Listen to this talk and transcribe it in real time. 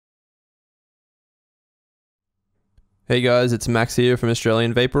Hey guys, it's Max here from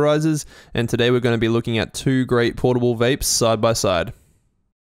Australian Vaporizers, and today we're going to be looking at two great portable vapes side by side.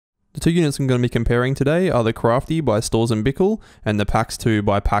 The two units I'm going to be comparing today are the Crafty by Storz Bickel and the Pax 2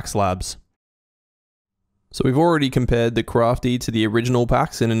 by Pax Labs. So we've already compared the Crafty to the original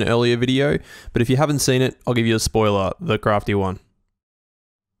Pax in an earlier video, but if you haven't seen it, I'll give you a spoiler, the Crafty one.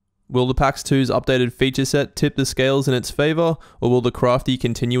 Will the Pax 2's updated feature set tip the scales in its favour, or will the Crafty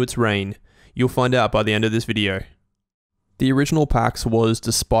continue its reign? You'll find out by the end of this video. The original Pax was,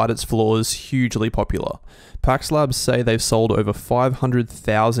 despite its flaws, hugely popular. Pax Labs say they've sold over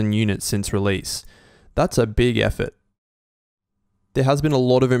 500,000 units since release. That's a big effort. There has been a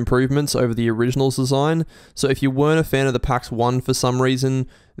lot of improvements over the original's design, so if you weren't a fan of the Pax 1 for some reason,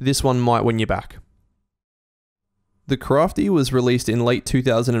 this one might win you back. The Crafty was released in late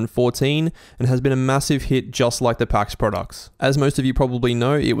 2014 and has been a massive hit just like the Pax products. As most of you probably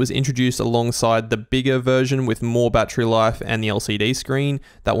know, it was introduced alongside the bigger version with more battery life and the LCD screen.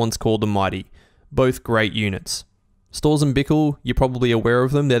 That one's called the Mighty. Both great units. Storz Bickel, you're probably aware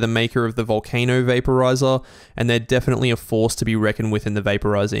of them. They're the maker of the Volcano Vaporizer, and they're definitely a force to be reckoned with in the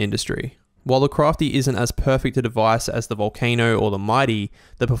vaporizer industry. While the Crafty isn't as perfect a device as the Volcano or the Mighty,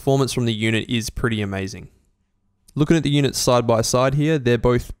 the performance from the unit is pretty amazing. Looking at the units side by side here, they're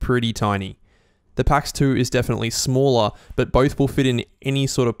both pretty tiny. The Pax 2 is definitely smaller, but both will fit in any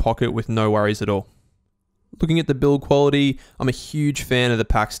sort of pocket with no worries at all. Looking at the build quality, I'm a huge fan of the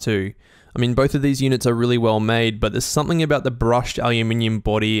Pax 2. I mean, both of these units are really well made, but there's something about the brushed aluminium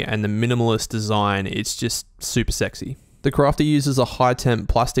body and the minimalist design, it's just super sexy. The Crafty uses a high temp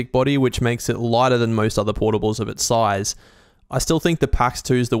plastic body, which makes it lighter than most other portables of its size. I still think the Pax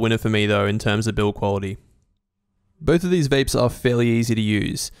 2 is the winner for me though in terms of build quality. Both of these vapes are fairly easy to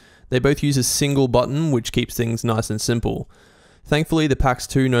use. They both use a single button, which keeps things nice and simple. Thankfully, the Pax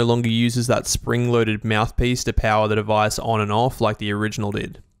 2 no longer uses that spring-loaded mouthpiece to power the device on and off like the original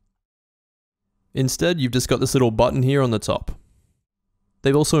did. Instead, you've just got this little button here on the top.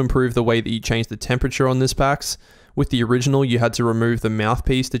 They've also improved the way that you change the temperature on this Pax. With the original, you had to remove the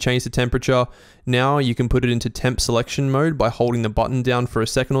mouthpiece to change the temperature. Now you can put it into temp selection mode by holding the button down for a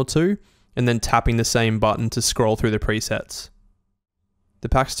second or two, and then tapping the same button to scroll through the presets. The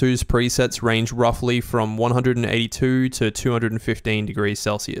Pax 2's presets range roughly from 182 to 215 degrees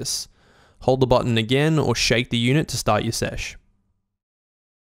Celsius. Hold the button again or shake the unit to start your sesh.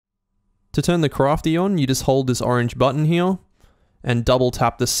 To turn the Crafty on, you just hold this orange button here and double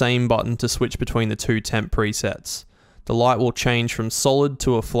tap the same button to switch between the two temp presets. The light will change from solid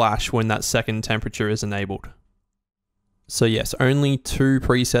to a flash when that second temperature is enabled. So yes, only 2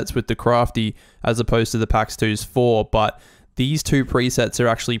 presets with the Crafty as opposed to the Pax 2's 4, but these 2 presets are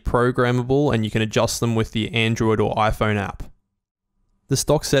actually programmable and you can adjust them with the Android or iPhone app. The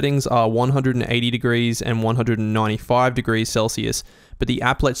stock settings are 180 degrees and 195 degrees Celsius, but the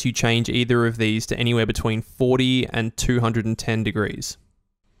app lets you change either of these to anywhere between 40 and 210 degrees.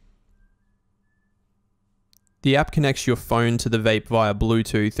 The app connects your phone to the vape via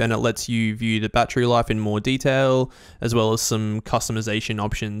Bluetooth and it lets you view the battery life in more detail, as well as some customization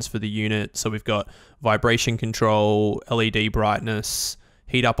options for the unit. So we've got vibration control, LED brightness,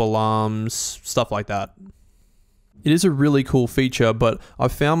 heat up alarms, stuff like that. It is a really cool feature, but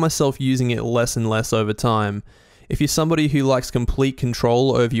I've found myself using it less and less over time. If you're somebody who likes complete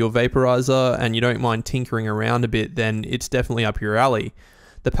control over your vaporizer and you don't mind tinkering around a bit, then it's definitely up your alley.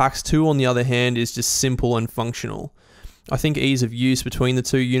 The Pax 2, on the other hand, is just simple and functional. I think ease of use between the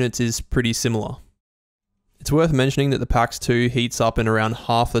two units is pretty similar. It's worth mentioning that the Pax 2 heats up in around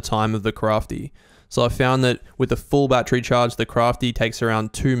half the time of the Crafty. So I found that with a full battery charge, the Crafty takes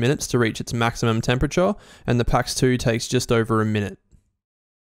around 2 minutes to reach its maximum temperature, and the Pax 2 takes just over a minute.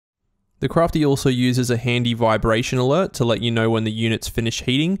 The Crafty also uses a handy vibration alert to let you know when the unit's finished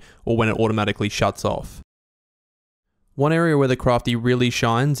heating or when it automatically shuts off. One area where the Crafty really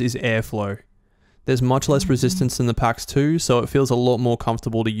shines is airflow. There's much less resistance than the Pax 2, so it feels a lot more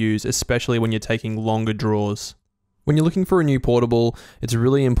comfortable to use, especially when you're taking longer draws. When you're looking for a new portable, it's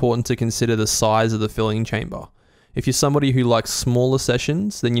really important to consider the size of the filling chamber. If you're somebody who likes smaller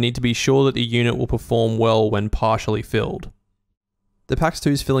sessions, then you need to be sure that the unit will perform well when partially filled. The Pax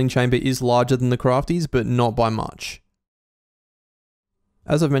 2's filling chamber is larger than the Crafty's, but not by much.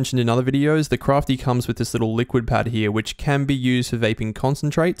 As I've mentioned in other videos, the Crafty comes with this little liquid pad here, which can be used for vaping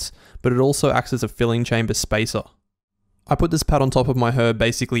concentrates, but it also acts as a filling chamber spacer. I put this pad on top of my herb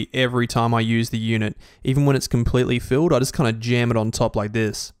basically every time I use the unit. Even when it's completely filled, I just kind of jam it on top like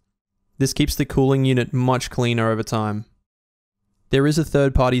this. This keeps the cooling unit much cleaner over time. There is a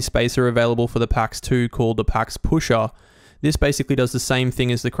third-party spacer available for the Pax 2 called the Pax Pusher. This basically does the same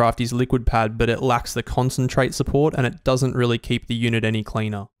thing as the Crafty's liquid pad, but it lacks the concentrate support and it doesn't really keep the unit any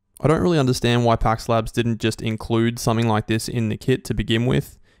cleaner. I don't really understand why Pax Labs didn't just include something like this in the kit to begin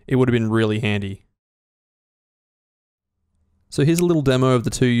with. It would have been really handy. So here's a little demo of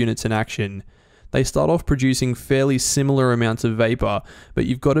the two units in action. They start off producing fairly similar amounts of vapor, but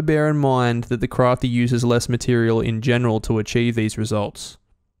you've got to bear in mind that the Crafty uses less material in general to achieve these results.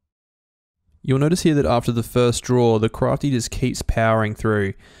 You'll notice here that after the first draw, the Crafty just keeps powering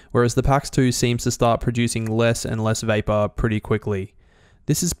through, whereas the Pax 2 seems to start producing less and less vapor pretty quickly.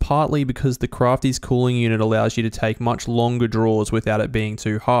 This is partly because the Crafty's cooling unit allows you to take much longer draws without it being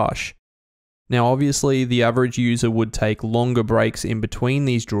too harsh. Now obviously the average user would take longer breaks in between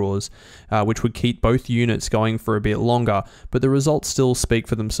these draws, which would keep both units going for a bit longer, but the results still speak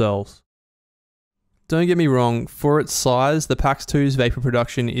for themselves. Don't get me wrong, for its size, the Pax 2's vapor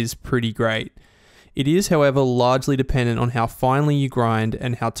production is pretty great. It is, however, largely dependent on how finely you grind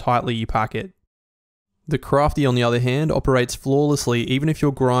and how tightly you pack it. The Crafty, on the other hand, operates flawlessly even if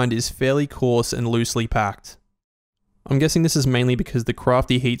your grind is fairly coarse and loosely packed. I'm guessing this is mainly because the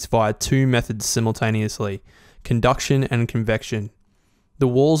Crafty heats via two methods simultaneously, conduction and convection. The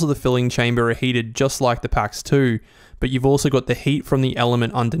walls of the filling chamber are heated just like the Pax 2, but you've also got the heat from the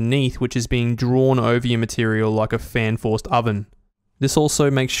element underneath which is being drawn over your material like a fan-forced oven. This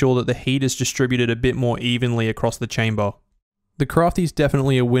also makes sure that the heat is distributed a bit more evenly across the chamber. The Crafty is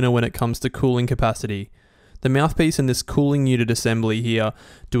definitely a winner when it comes to cooling capacity. The mouthpiece and this cooling unit assembly here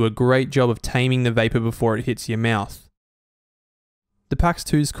do a great job of taming the vapor before it hits your mouth. The Pax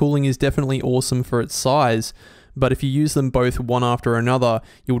 2's cooling is definitely awesome for its size, but if you use them both one after another,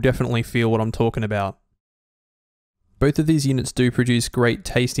 you'll definitely feel what I'm talking about. Both of these units do produce great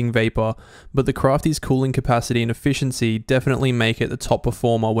tasting vapor, but the Crafty's cooling capacity and efficiency definitely make it the top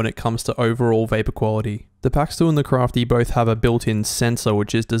performer when it comes to overall vapor quality. The Pax 2 and the Crafty both have a built-in sensor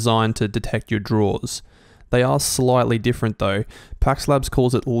which is designed to detect your draws. They are slightly different though. Pax Labs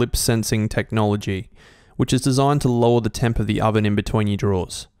calls it lip sensing technology, which is designed to lower the temp of the oven in between your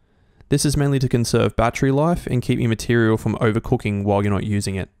draws. This is mainly to conserve battery life and keep your material from overcooking while you're not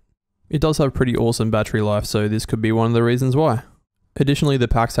using it. It does have pretty awesome battery life, so this could be one of the reasons why. Additionally, the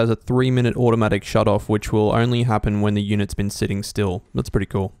Pax has a 3-minute automatic shutoff which will only happen when the unit's been sitting still. That's pretty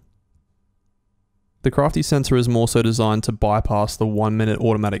cool. The Crafty sensor is more so designed to bypass the 1-minute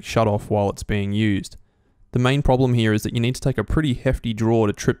automatic shutoff while it's being used. The main problem here is that you need to take a pretty hefty draw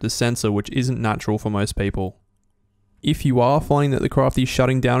to trip the sensor, which isn't natural for most people. If you are finding that the Crafty is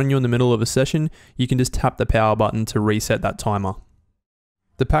shutting down on you in the middle of a session, you can just tap the power button to reset that timer.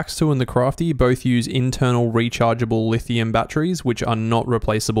 The Pax 2 and the Crafty both use internal rechargeable lithium batteries, which are not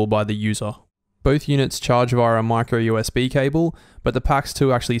replaceable by the user. Both units charge via a micro USB cable, but the Pax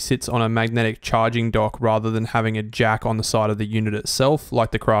 2 actually sits on a magnetic charging dock rather than having a jack on the side of the unit itself like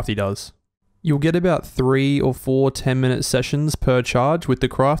the Crafty does. You'll get about 3 or 4 10-minute sessions per charge with the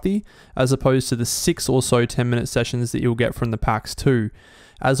Crafty, as opposed to the 6 or so 10-minute sessions that you'll get from the Pax 2.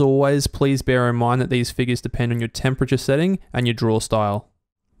 As always, please bear in mind that these figures depend on your temperature setting and your draw style.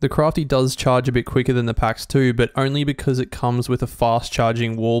 The Crafty does charge a bit quicker than the Pax 2, but only because it comes with a fast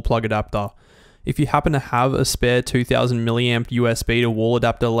charging wall plug adapter. If you happen to have a spare 2000 mAh USB to wall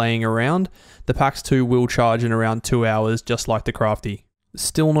adapter laying around, the Pax 2 will charge in around 2 hours just like the Crafty.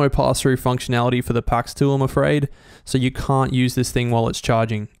 Still no pass-through functionality for the Pax 2, I'm afraid, so you can't use this thing while it's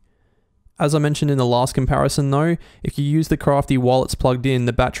charging. As I mentioned in the last comparison though, if you use the Crafty while it's plugged in,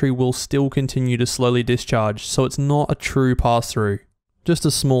 the battery will still continue to slowly discharge, so it's not a true pass-through. Just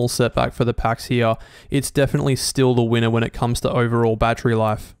a small setback for the Pax here, it's definitely still the winner when it comes to overall battery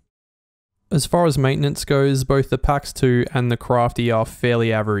life. As far as maintenance goes, both the Pax 2 and the Crafty are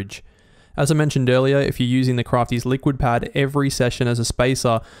fairly average. As I mentioned earlier, if you're using the Crafty's liquid pad every session as a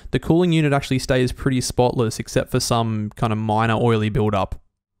spacer, the cooling unit actually stays pretty spotless except for some kind of minor oily buildup.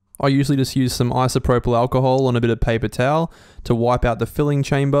 I usually just use some isopropyl alcohol on a bit of paper towel to wipe out the filling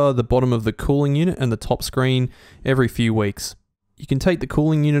chamber, the bottom of the cooling unit and the top screen every few weeks. You can take the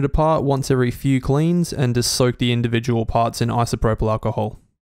cooling unit apart once every few cleans and just soak the individual parts in isopropyl alcohol.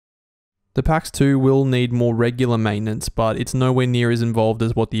 The Pax 2 will need more regular maintenance, but it's nowhere near as involved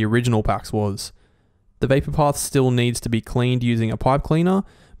as what the original Pax was. The vapor path still needs to be cleaned using a pipe cleaner,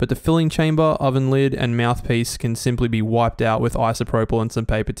 but the filling chamber, oven lid and mouthpiece can simply be wiped out with isopropyl and some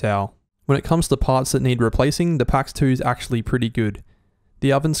paper towel. When it comes to parts that need replacing, the Pax 2 is actually pretty good.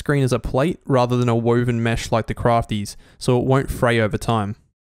 The oven screen is a plate rather than a woven mesh like the Crafty's, so it won't fray over time.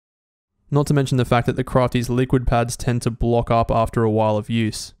 Not to mention the fact that the Crafty's liquid pads tend to block up after a while of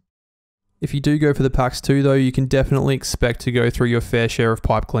use. If you do go for the Pax 2 though, you can definitely expect to go through your fair share of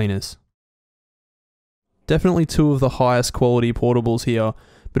pipe cleaners. Definitely two of the highest quality portables here,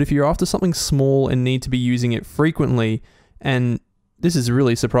 but if you're after something small and need to be using it frequently, and this is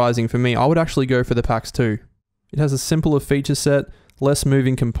really surprising for me, I would actually go for the Pax 2. It has a simpler feature set, less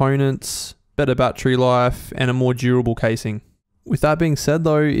moving components, better battery life, and a more durable casing. With that being said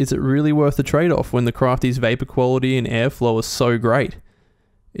though, is it really worth the trade-off when the Crafty's vapor quality and airflow are so great?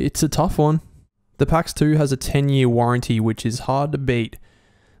 It's a tough one. The Pax 2 has a 10-year warranty, which is hard to beat.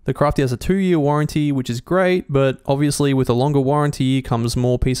 The Crafty has a 2-year warranty, which is great, but obviously with a longer warranty comes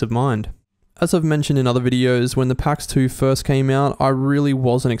more peace of mind. As I've mentioned in other videos, when the Pax 2 first came out, I really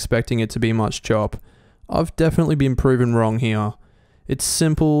wasn't expecting it to be much chop. I've definitely been proven wrong here. It's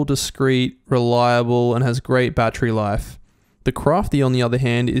simple, discreet, reliable, and has great battery life. The Crafty, on the other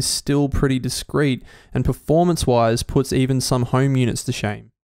hand, is still pretty discreet, and performance-wise puts even some home units to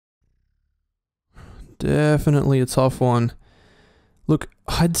shame. Definitely a tough one. Look,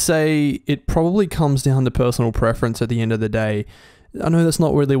 I'd say it probably comes down to personal preference at the end of the day. I know that's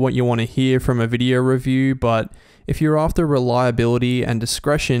not really what you want to hear from a video review, but if you're after reliability and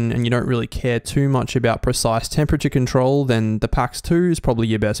discretion and you don't really care too much about precise temperature control, then the Pax 2 is probably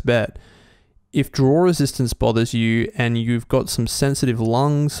your best bet. If draw resistance bothers you and you've got some sensitive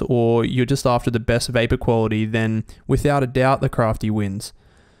lungs, or you're just after the best vapor quality, then without a doubt the Crafty wins.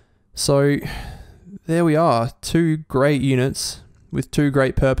 So there we are, two great units with two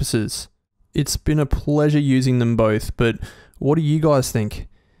great purposes. It's been a pleasure using them both, but what do you guys think?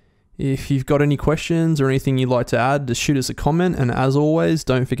 If you've got any questions or anything you'd like to add, just shoot us a comment, and as always,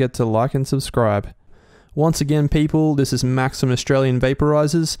 don't forget to like and subscribe. Once again people, this is Max from Australian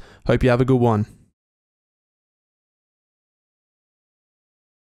Vaporizers. Hope you have a good one.